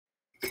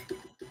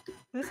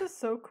This is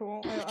so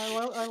cool.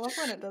 I love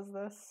when it does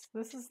this.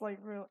 This is like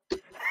real.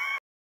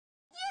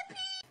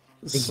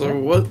 So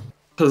what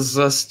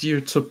possessed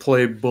you to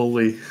play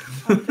bully?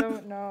 I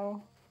don't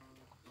know.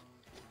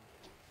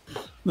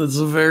 That's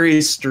a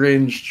very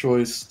strange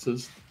choice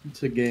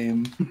to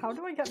game. How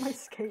do I get my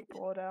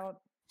skateboard out?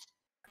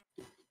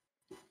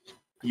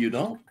 You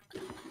don't?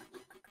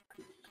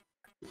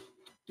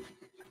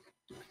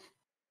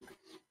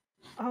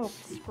 Oh,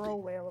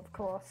 scroll wheel, of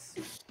course.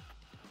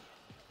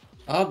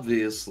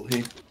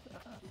 Obviously.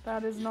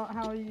 That is not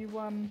how you,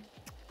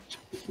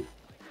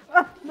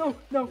 Ah, no,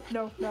 no,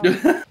 no, no.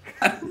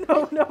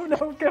 No, no,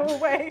 no, go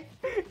away!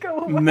 Go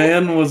away!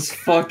 Man was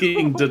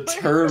fucking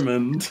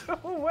determined. Go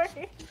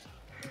away!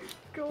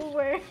 Go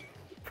away!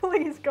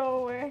 Please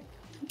go away!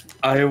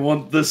 I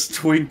want this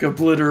twink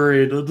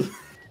obliterated.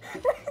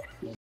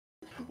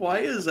 Why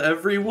is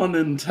everyone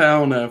in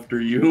town after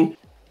you?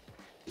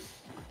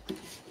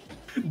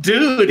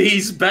 Dude,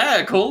 he's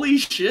back! Holy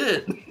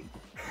shit!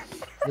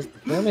 This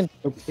German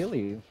will kill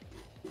you.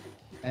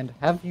 And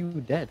have you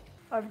dead.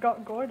 I've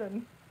got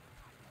Gordon.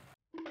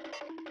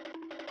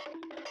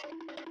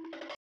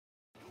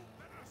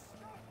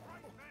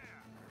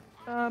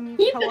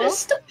 You hello? better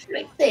stop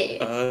right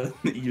there.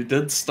 You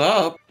did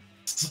stop,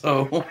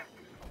 so...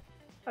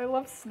 I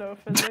love snow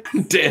physics.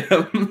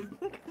 Damn.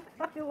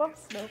 I love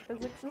snow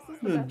physics. This is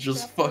the best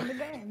Just chapter in the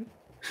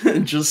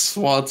game. Just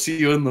swats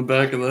you in the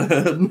back of the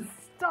head.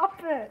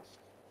 Stop it!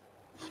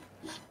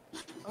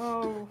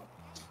 Oh,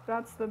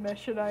 that's the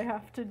mission I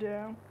have to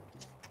do.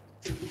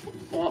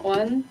 What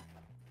one?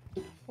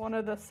 One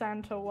of the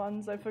Santa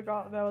ones. I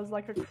forgot there was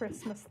like a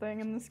Christmas thing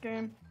in this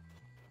game.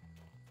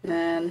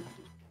 Man.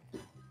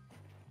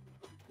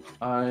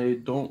 I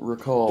don't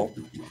recall.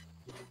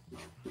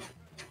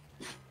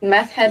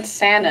 Meth Head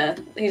Santa.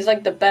 He's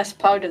like the best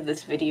part of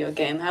this video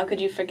game. How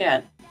could you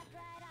forget?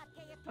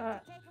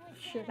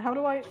 Shit, how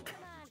do I...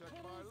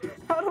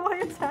 How do I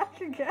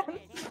attack again?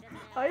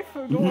 I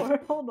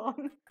forgot. Hold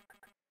on.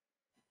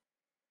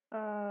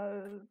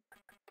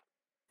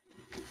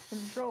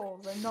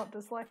 Controls. I'm not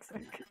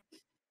dyslexic.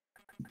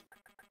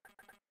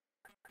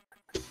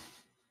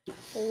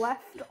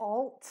 Left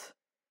alt.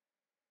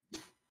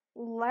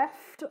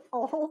 Left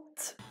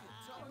alt.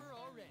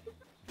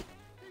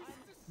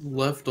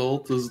 Left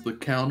alt is the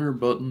counter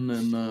button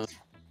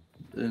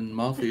in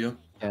Mafia.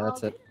 Yeah,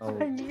 that's it. Oh.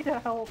 I need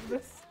help.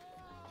 This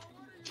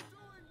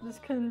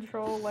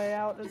control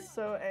layout is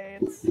so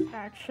AIDS,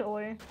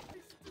 actually.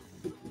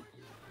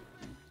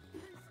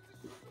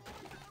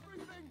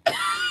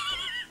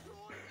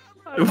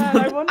 Oh, man,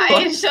 I wonder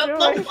what he's shut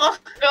doing. the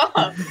fuck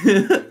up!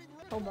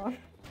 Hold on.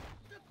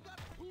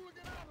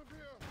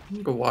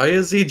 Why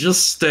is he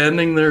just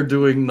standing there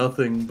doing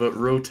nothing but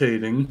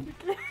rotating?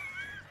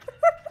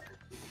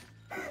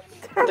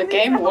 The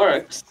game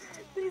works.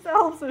 These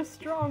elves are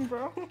strong,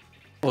 bro.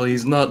 Well,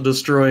 he's not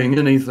destroying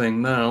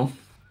anything now.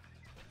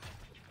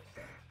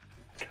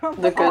 Come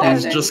The good on.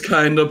 He's ending. just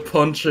kind of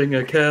punching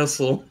a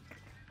castle.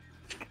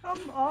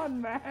 Come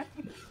on, man.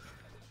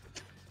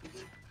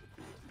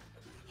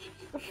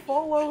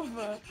 Fall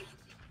over.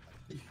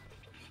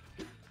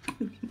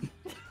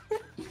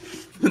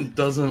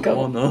 Doesn't Go.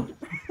 wanna.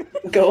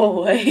 Go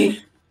away.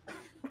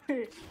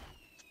 Wait.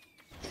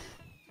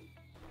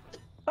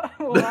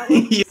 Well, that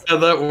works. Yeah,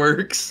 that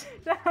works.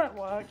 That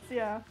works,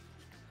 yeah.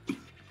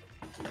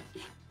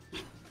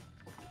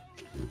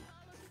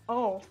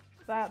 Oh,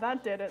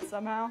 that did it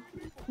somehow.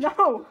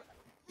 No!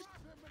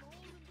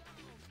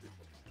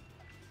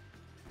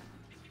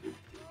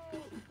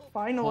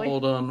 Finally.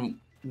 Hold on.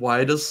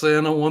 Why does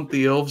Santa want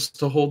the elves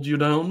to hold you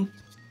down?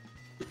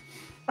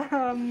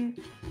 Probably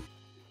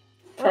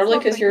Probably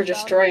because you're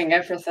destroying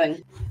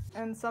everything.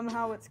 And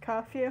somehow it's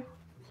curfew.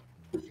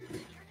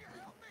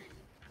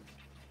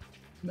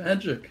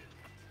 Magic.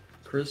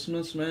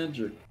 Christmas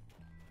magic.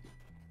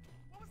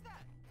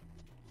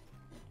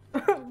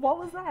 What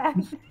was that?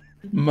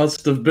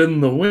 Must have been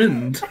the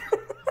wind.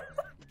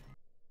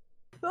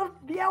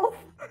 The elf!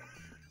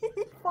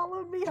 He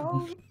followed me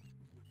home.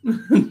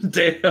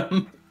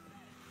 Damn.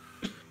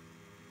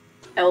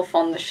 Elf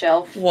on the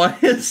shelf. Why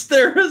is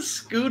there a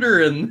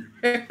scooter in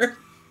there?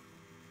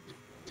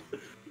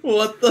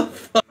 What the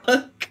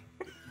fuck?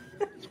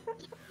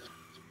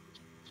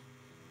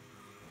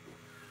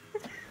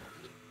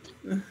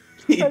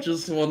 He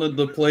just wanted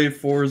to play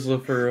Forza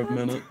for a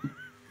minute.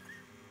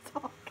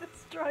 Dog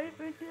is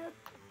driving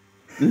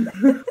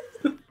it.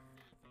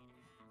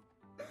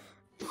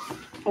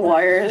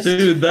 Wires.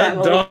 Dude, that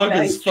Family dog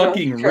guy is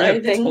fucking ripped.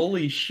 driving.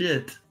 Holy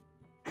shit.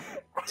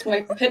 It's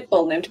my pit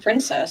bull named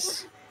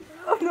Princess.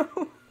 Oh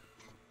no!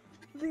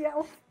 The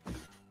elf.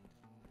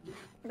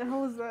 The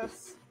hell is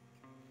this?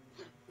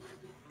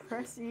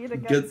 Press E to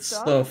Get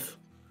stuff.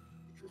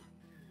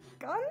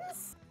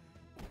 Guns?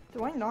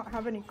 Do I not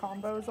have any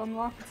combos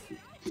unlocked?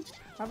 I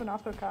have an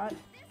uppercut.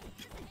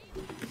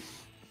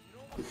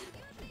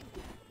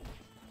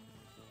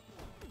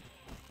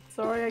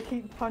 Sorry I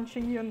keep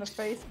punching you in the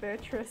face,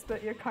 Beatrice,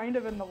 but you're kind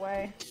of in the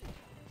way.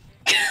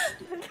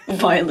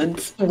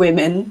 Violence.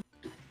 Women.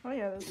 Oh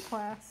yeah, there's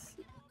class.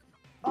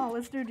 Oh,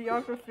 let's do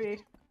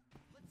geography.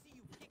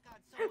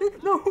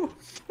 No!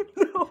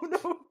 No,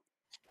 no!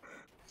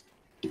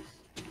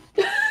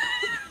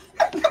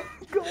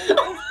 Go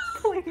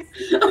away, please!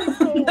 Please go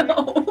away!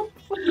 No.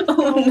 Please Oh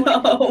go away!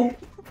 no.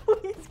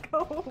 Please go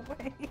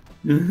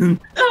away!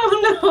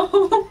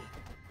 Oh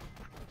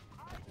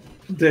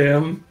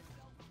Damn.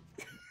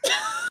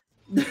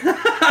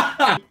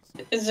 no.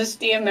 Is this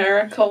the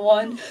America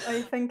one?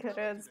 I think it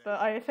is, but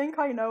I think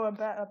I know a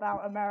bit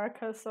about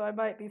America, so I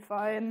might be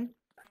fine.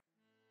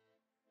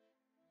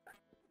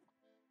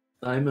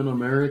 I'm an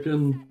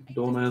American.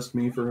 Don't ask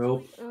me for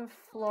help.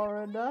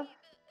 Florida.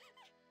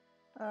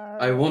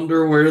 I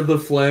wonder where the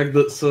flag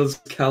that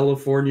says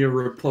California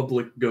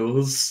Republic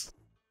goes.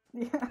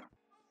 Yeah.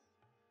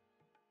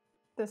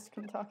 This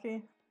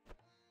Kentucky.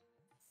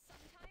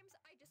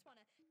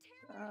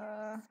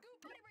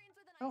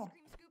 Oh.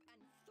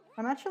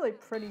 I'm actually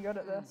pretty good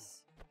at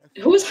this.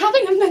 Who's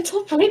having a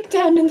mental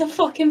breakdown in the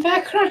fucking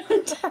background?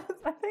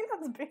 I think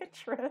that's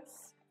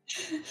Beatrice.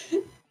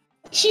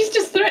 She's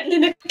just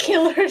threatening to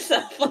kill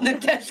herself on the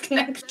desk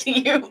next to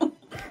you.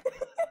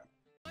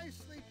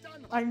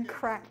 I'm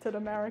cracked at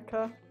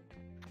America.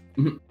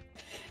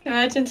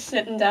 Imagine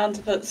sitting down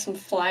to put some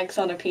flags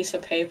on a piece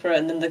of paper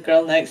and then the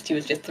girl next to you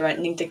is just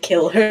threatening to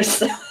kill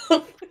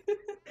herself.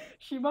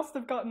 She must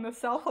have gotten the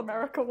South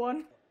America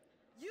one.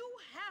 You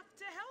have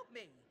to help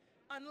me,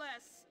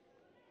 unless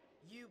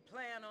you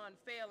plan on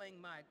failing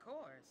my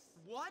course.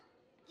 What?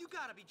 You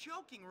gotta be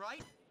joking,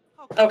 right?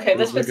 Okay, As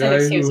this the was guy who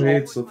inexcusable.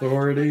 hates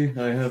authority,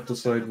 I have to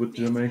side with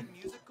Jimmy.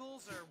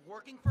 Musicals are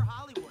working for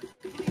Hollywood.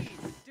 Please.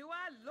 Do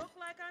I look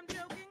like I'm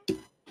joking?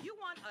 You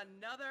want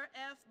another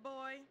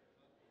F-boy?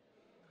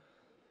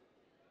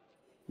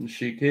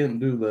 She can't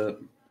do that.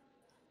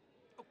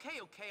 Okay,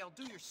 I'll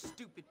do your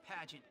stupid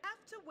pageant.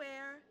 Have to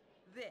wear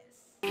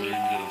this.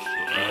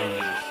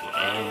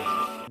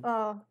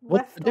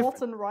 What's Left the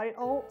alt and right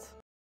alt.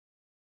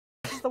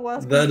 It's the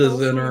worst That control is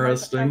scheme I've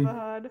interesting. ever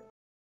heard.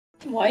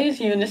 Why is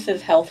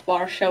Eunice's health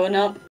bar showing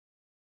up?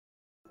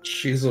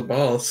 She's a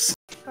boss.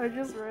 I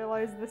just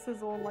realized this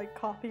is all like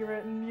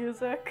copywritten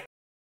music.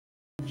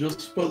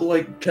 Just put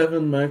like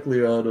Kevin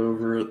MacLeod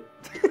over it.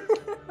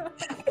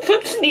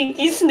 Put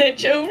Sneaky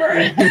Snitch over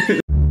it.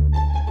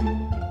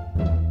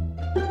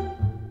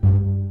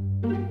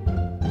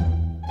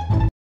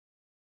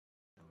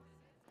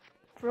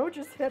 Bro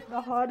just hit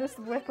the hardest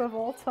whip of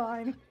all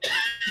time.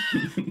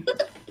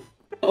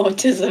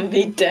 Autism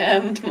be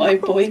damned, my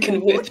boy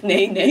can whip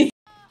Nene.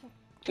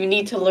 You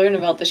need to learn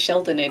about the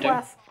Sheldinator.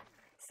 Class,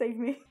 save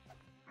me.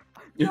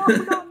 No,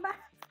 not math.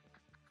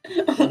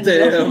 Oh, no.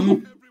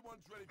 Damn.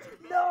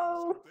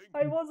 No,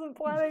 I wasn't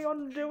planning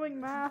on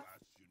doing math.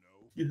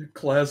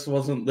 Class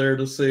wasn't there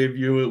to save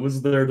you, it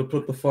was there to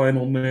put the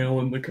final nail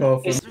in the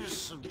coffin. There's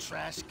some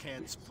trash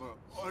cans for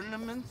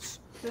ornaments.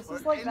 This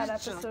is like that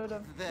episode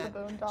of The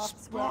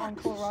Boondocks where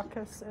Uncle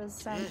Ruckus is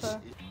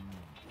Santa.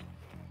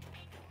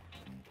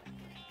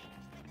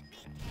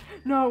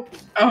 No.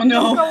 Oh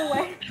no. Go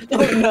away.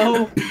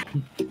 Oh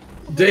no.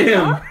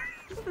 Damn!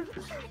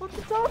 What's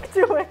the dog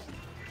doing?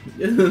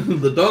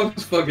 The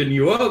dog's fucking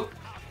you up!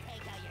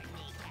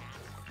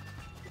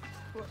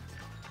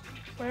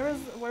 Where's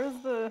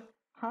the...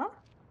 Huh?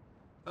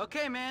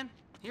 Okay, man.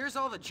 Here's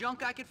all the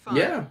junk I could find.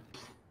 Yeah.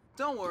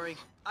 Don't worry,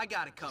 I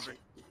got it covered.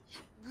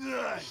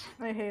 Good.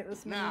 I hate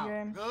this Now,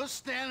 minigame. go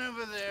stand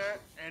over there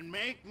and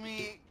make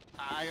me,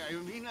 I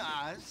mean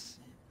us,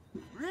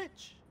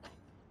 rich.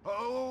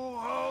 Ho,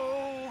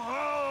 ho,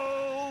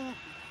 ho!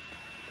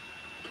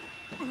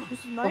 This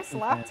is a nice Fucking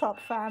laptop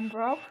fan,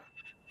 bro.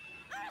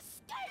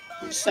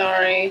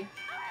 Sorry.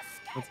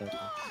 What's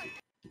that?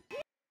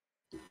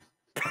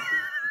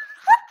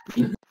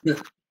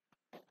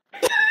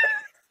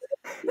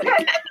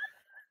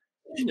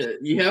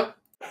 Yep.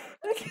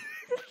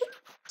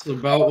 It's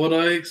about what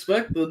I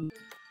expected.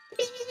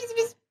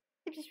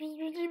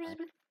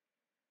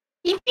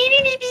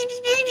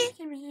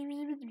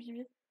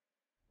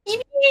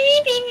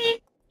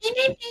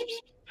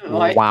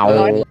 What?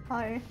 Wow.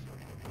 Hi.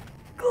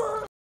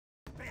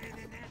 Better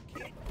than that,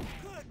 kid.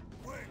 Good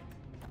work.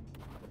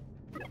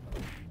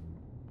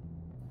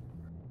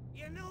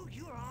 You know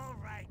you're all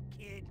right,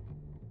 kid.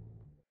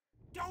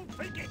 Don't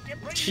forget to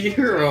bring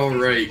You're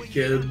alright,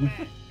 kid.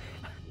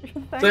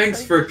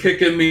 Thanks I- for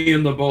kicking me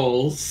in the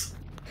balls.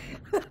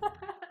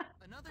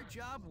 Another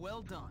job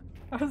well done.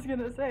 I was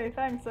gonna say,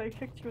 thanks, I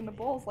kicked you in the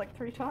balls like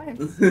 3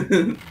 times.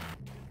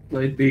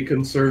 I'd be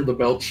concerned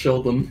about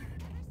Sheldon.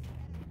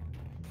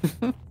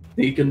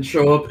 He can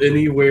show up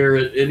anywhere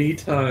at any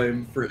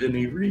time for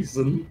any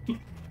reason. He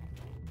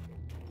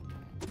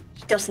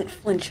doesn't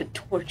flinch at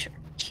torture,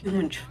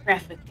 human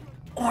trafficking,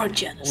 or Or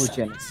genocide.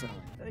 genocide.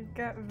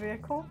 Get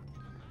vehicle?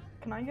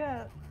 Can I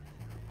get...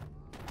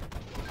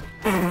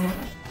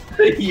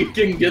 You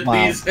can get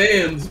Wow. these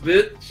hands,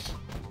 bitch!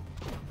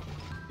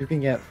 You can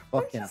get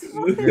fucking What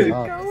screwed a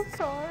up.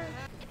 go-kart?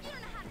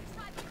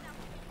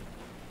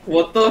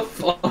 What the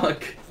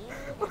fuck?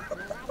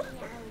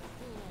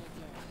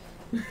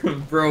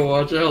 Bro,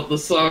 watch out, the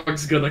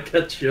song's gonna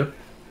catch you.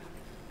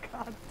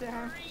 God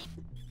damn.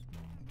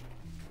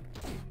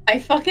 I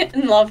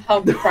fucking love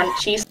how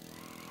crunchy.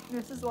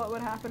 This is what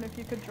would happen if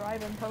you could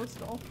drive in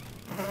Postal.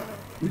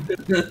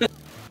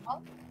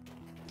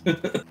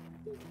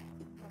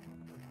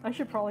 I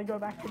should probably go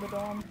back to the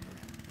dorm.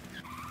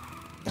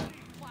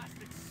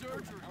 Plastic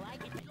surgery.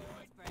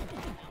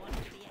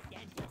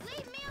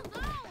 Leave me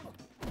alone!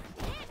 You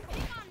can't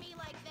pick on me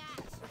like that!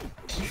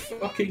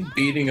 Fucking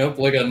beating up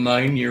like a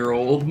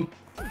 9-year-old.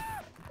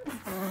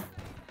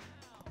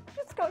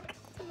 Just got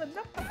kicked in the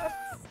nuts!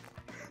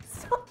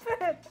 Stop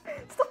it!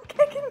 Stop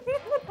kicking me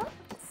in the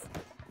nuts!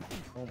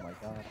 Oh my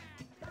god.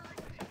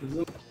 Is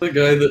this the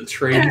guy that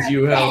trains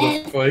you how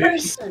to fight?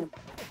 Person.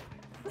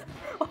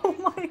 Oh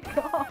my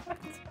god!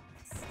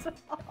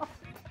 Stop!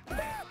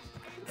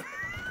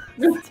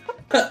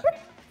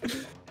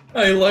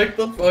 I like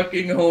the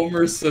fucking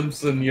Homer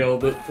Simpson yell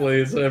that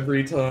plays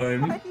every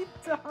time. I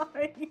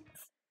died!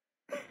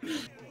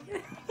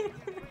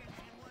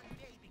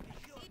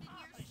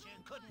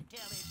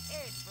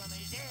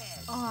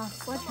 Ah,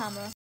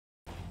 sledgehammer.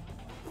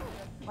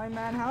 My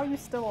man, how are you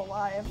still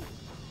alive?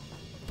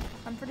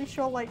 I'm pretty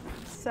sure like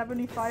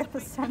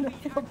 75%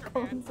 of your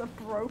bones are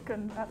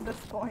broken at this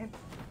point.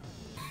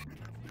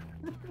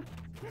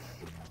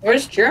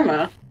 Where's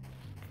Germa?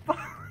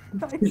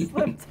 I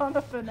slipped on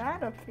a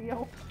banana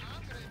peel.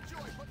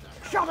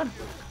 Shot him!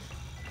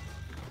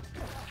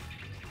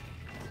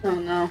 Oh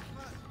no.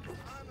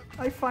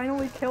 I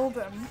finally killed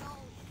him.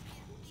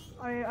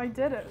 I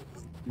did it.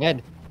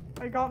 Ned.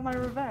 I got my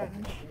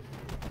revenge.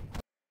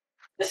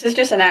 This is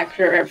just an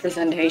accurate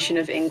representation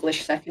of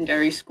English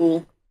secondary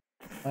school.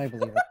 I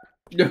believe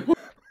it.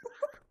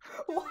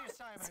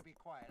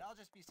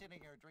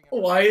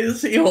 Why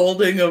is he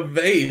holding a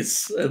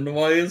vase? And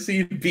why is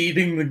he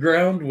beating the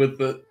ground with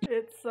it?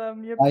 It's your I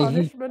hate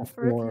punishment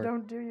for if you war.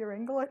 don't do your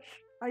English,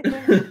 I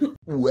think.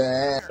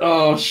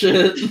 Oh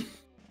shit.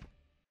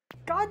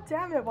 God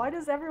damn it, why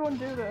does everyone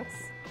do this?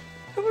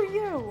 Who are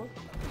you?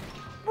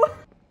 What?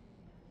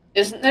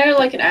 Isn't there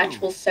like an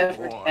actual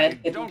severed head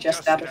hidden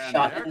just out of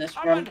shot in this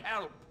room?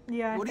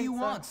 Yeah, I What do you think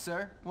so. want,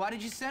 sir? Why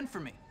did you send for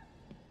me?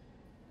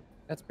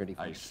 That's pretty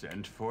I funny.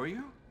 sent for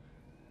you?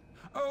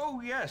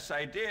 Oh, yes,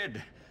 I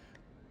did.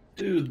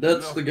 Dude,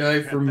 that's the guy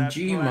Look at from that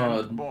Gmod.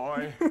 plant,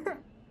 boy.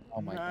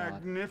 Oh my god.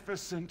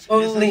 Magnificent.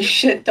 Holy isn't it?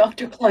 shit,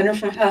 Dr. Kleiner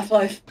from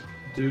Half-Life.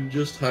 Dude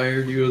just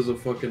hired you as a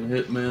fucking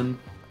hitman.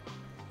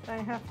 I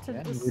have to Yeah,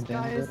 you damn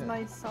disguise good.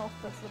 myself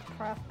as a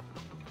prep.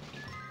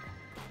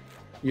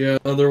 Yeah,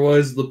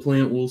 otherwise the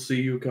plant will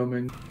see you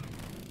coming.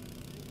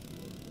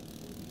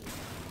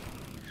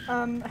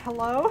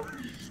 Hello?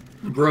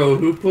 Bro,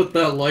 who put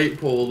that light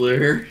pole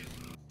there?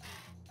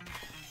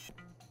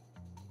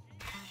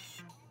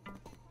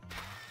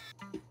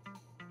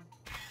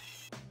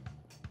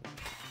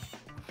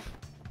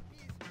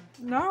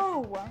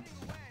 No!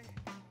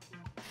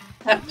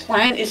 That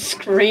plant is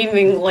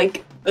screaming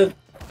like a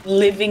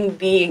living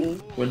being.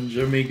 When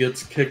Jimmy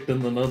gets kicked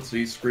in the nuts,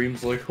 he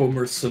screams like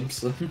Homer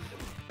Simpson.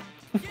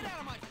 Get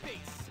out of my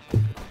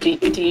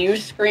face! Do you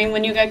scream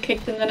when you get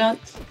kicked in the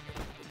nuts?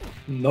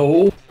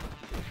 No.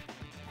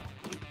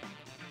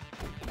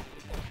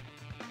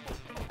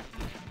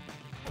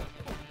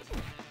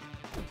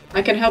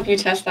 I can help you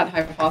test that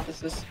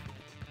hypothesis.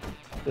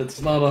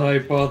 It's not a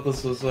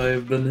hypothesis. I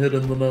have been hit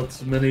in the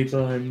nuts many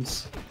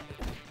times.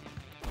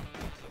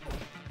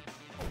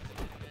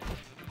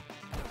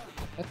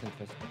 That's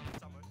interesting.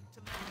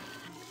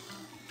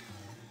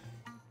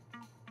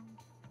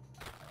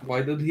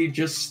 Why did he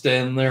just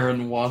stand there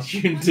and watch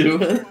you do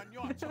it?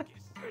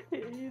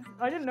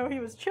 I didn't know he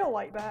was chill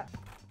like that.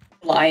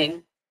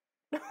 Lying.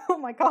 Oh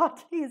my god,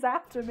 he's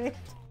after me.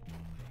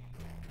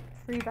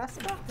 Free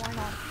Vespa? Why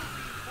not?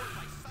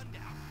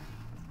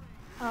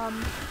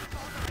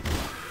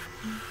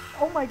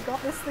 Oh my god,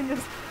 this thing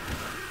is...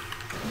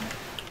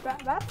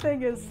 That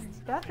thing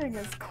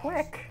is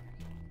quick.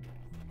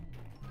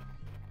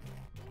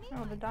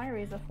 Oh, the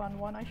diary's a fun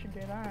one, I should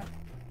do that.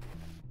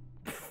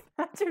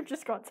 That dude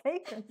just got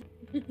taken.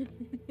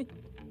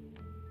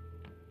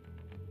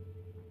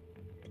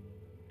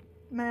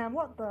 Man,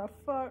 what the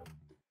fuck?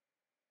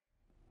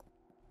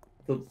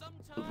 The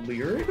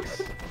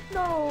lyrics?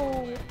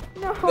 No!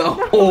 No!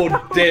 Oh,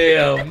 no.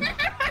 damn!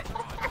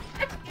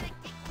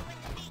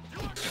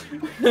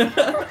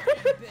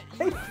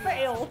 They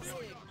failed!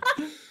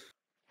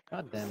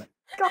 God damn it.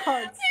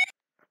 God!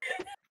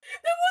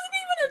 There wasn't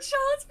even a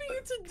chance for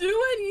you to do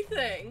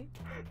anything!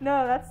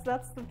 No,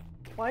 that's the...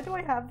 Why do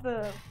I have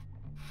the...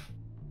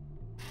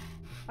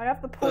 I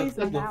have the That's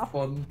poison the now.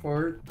 fun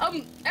part.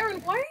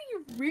 Aaron, why are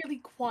you really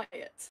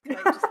quiet? Can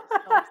I just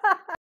ask?